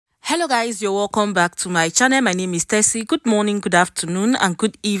Hello guys, you're welcome back to my channel. My name is Tessie. Good morning, good afternoon, and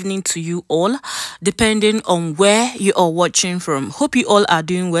good evening to you all, depending on where you are watching from. Hope you all are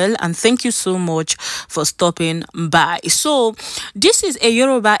doing well, and thank you so much for stopping by. So this is a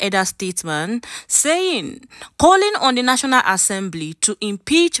Yoruba elder statesman calling on the National Assembly to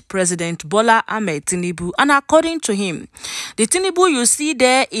impeach President Bola Ahmed Tinubu. And according to him, the Tinubu you see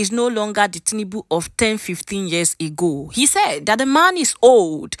there is no longer the Tinubu of 10-15 years ago. He said that the man is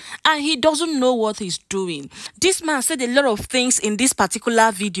old and he doesn't know what he's doing. This man said a lot of things in this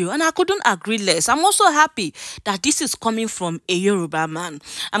particular video, and I couldn't agree less. I'm also happy that this is coming from a Yoruba man.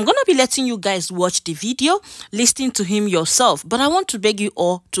 I'm gonna be letting you guys watch the video, listening to him yourself, but I want to beg you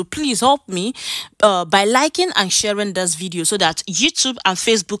all to please help me by liking and sharing this video so that YouTube and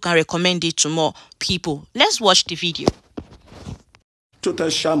Facebook can recommend it to more people. Let's watch the video. Total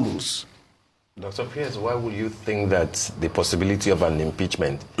shambles. Dr. Pierce, why would you think that the possibility of an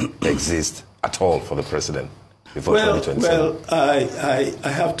impeachment exists at all for the president before 2027? Well, I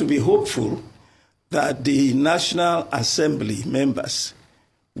have to be hopeful that the National Assembly members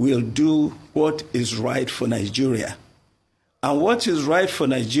will do what is right for Nigeria. And what is right for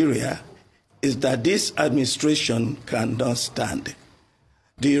Nigeria is that this administration cannot stand.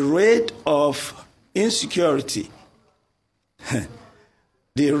 The rate of insecurity,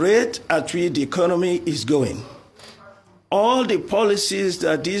 the rate at which the economy is going, all the policies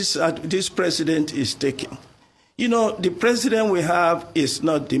that this president is taking. You know, the president we have is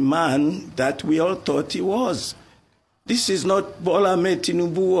not the man that we all thought he was. This is not Bola Ahmed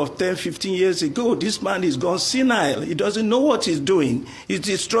Tinubu of 10-15 years ago. This man is gone senile. He doesn't know what he's doing. He's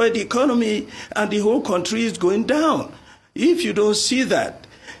destroyed the economy and the whole country is going down. If you don't see that,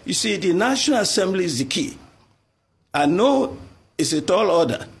 you see, the National Assembly is the key. I know it's a tall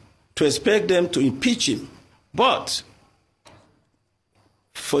order to expect them to impeach him. But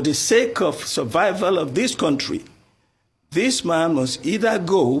for the sake of survival of this country, this man must either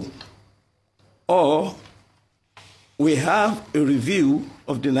go or we have a review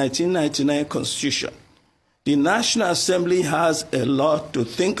of the 1999 Constitution. The National Assembly has a lot to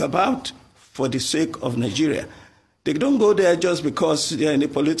think about for the sake of Nigeria. They don't go there just because they're in a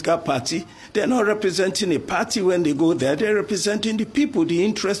political party. They're not representing a party when they go there. They're representing the people, the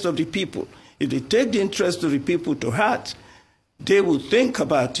interest of the people. If they take the interest of the people to heart, they will think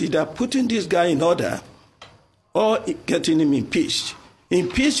about either putting this guy in order or getting him impeached.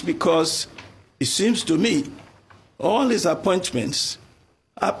 Impeached because it seems to me all his appointments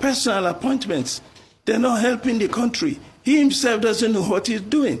are personal appointments. They're not helping the country. He himself doesn't know what he's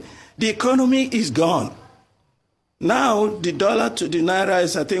doing. The economy is gone. Now, the dollar to the naira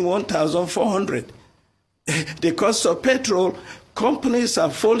is, I think, 1,400. The cost of petrol, companies are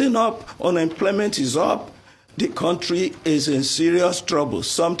falling up, unemployment is up. The country is in serious trouble.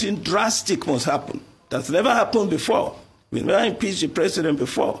 Something drastic must happen. That's never happened before. We never impeached the president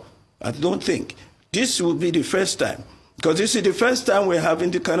before. I don't think. This will be the first time. Because this is the first time we're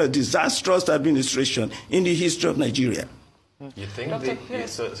having the kind of disastrous administration in the history of Nigeria. You think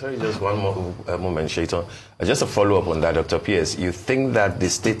sorry, just one more moment, Shaitan. Just a follow-up on that, Dr. Pierce. You think that the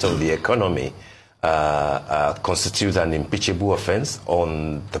state of the economy constitutes an impeachable offense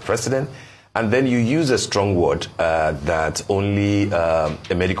on the president? And then you use a strong word that only a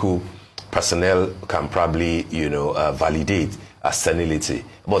medical personnel can probably, validate as senility.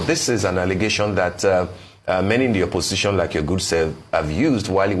 But this is an allegation that many in the opposition, like your good self, have used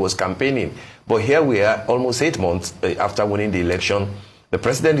while he was campaigning. But here we are, almost 8 months after winning the election. The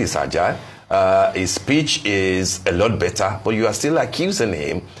president is agile. His speech is a lot better, but you are still accusing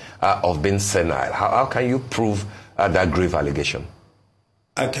him of being senile. How can you prove that grave allegation?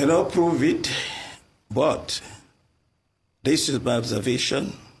 I cannot prove it, but this is my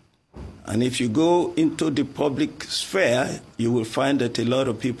observation. And if you go into the public sphere, you will find that a lot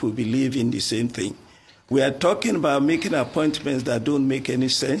of people believe in the same thing. We are talking about making appointments that don't make any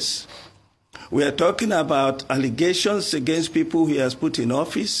sense. We are talking about allegations against people he has put in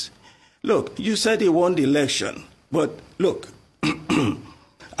office. Look, you said he won the election, but look,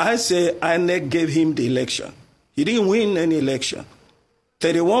 I say INEC gave him the election. He didn't win any election.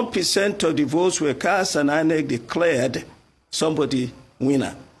 31% of the votes were cast and INEC declared somebody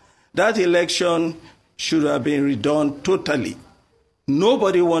winner. That election should have been redone totally.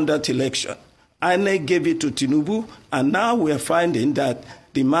 Nobody won that election. INEC gave it to Tinubu, and now we're finding that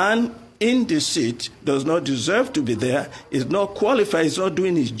the man in the seat does not deserve to be there, is not qualified, is not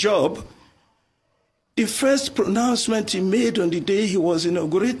doing his job. The first pronouncement he made on the day he was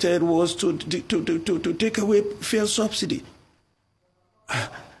inaugurated was to take away fuel subsidy.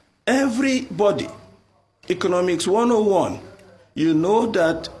 Everybody, Economics 101, you know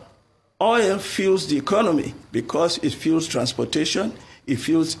that Oil fuels the economy because it fuels transportation, it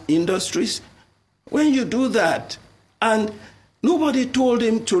fuels industries. When you do that, and nobody told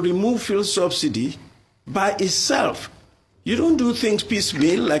him to remove fuel subsidy by itself, you don't do things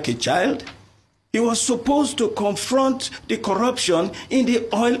piecemeal like a child. He was supposed to confront the corruption in the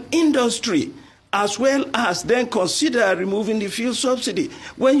oil industry, as well as then consider removing the fuel subsidy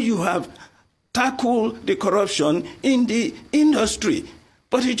when you have tackled the corruption in the industry.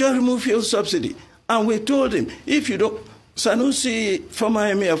 But he just removed fuel subsidy. And we told him, if you don't... Sanusi, former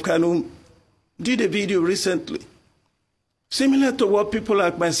Emir of Kano, did a video recently, similar to what people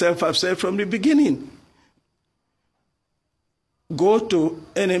like myself have said from the beginning. Go to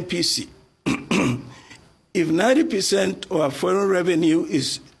NNPC. If 90% of our foreign revenue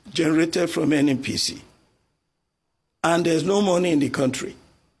is generated from NNPC, and there's no money in the country,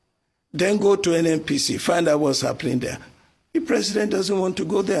 then go to NNPC, find out what's happening there. The president doesn't want to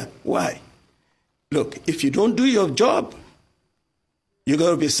go there. Why? Look, if you don't do your job, you're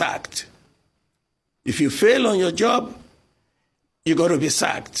going to be sacked. If you fail on your job, you're going to be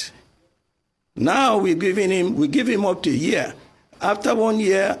sacked. Now we give him up to a year. After 1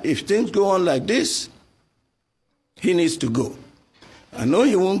 year, if things go on like this, he needs to go. I know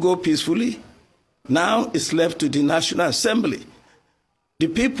he won't go peacefully. Now it's left to the National Assembly. The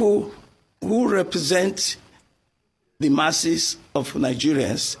people who represent the masses of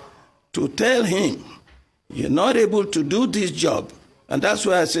Nigerians to tell him, you're not able to do this job. And that's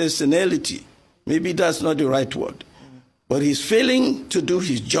why I say senility. Maybe that's not the right word. But he's failing to do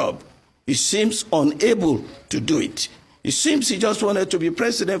his job. He seems unable to do it. It seems he just wanted to be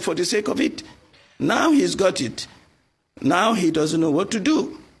president for the sake of it. Now he's got it. Now he doesn't know what to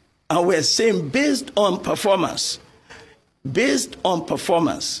do. And we're saying based on performance,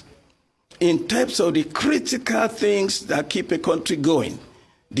 in terms of the critical things that keep a country going,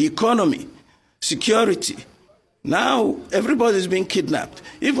 the economy, security. Now everybody's being kidnapped.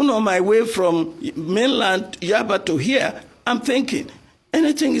 Even on my way from mainland Yaba to here, I'm thinking,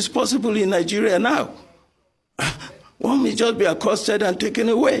 anything is possible in Nigeria now. One may just be accosted and taken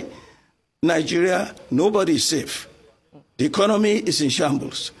away. Nigeria, nobody is safe. The economy is in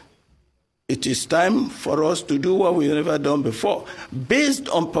shambles. It is time for us to do what we've never done before, based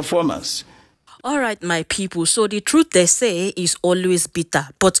on performance. All right, my people. So the truth they say is always bitter.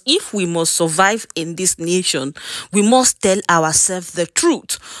 But if we must survive in this nation, we must tell ourselves the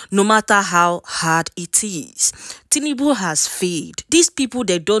truth, no matter how hard it is. Tinubu has failed. These people,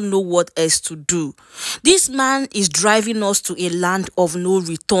 they don't know what else to do. This man is driving us to a land of no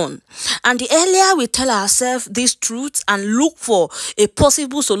return. And the earlier we tell ourselves this truth and look for a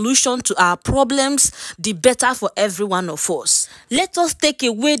possible solution to our problems, the better for every one of us. Let us take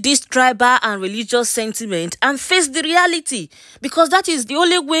away this tribal and religious sentiment and face the reality, because that is the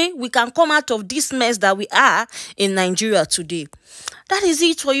only way we can come out of this mess that we are in Nigeria today. That is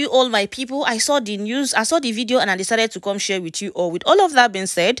it for you all, my people. I saw the news, I saw the video, and I decided to come share with you all. With all of that being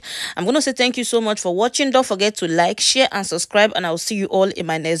said, I'm going to say thank you so much for watching. Don't forget to like, share, and subscribe, and I'll see you all in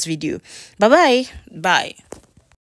my next video. Bye-bye. Bye.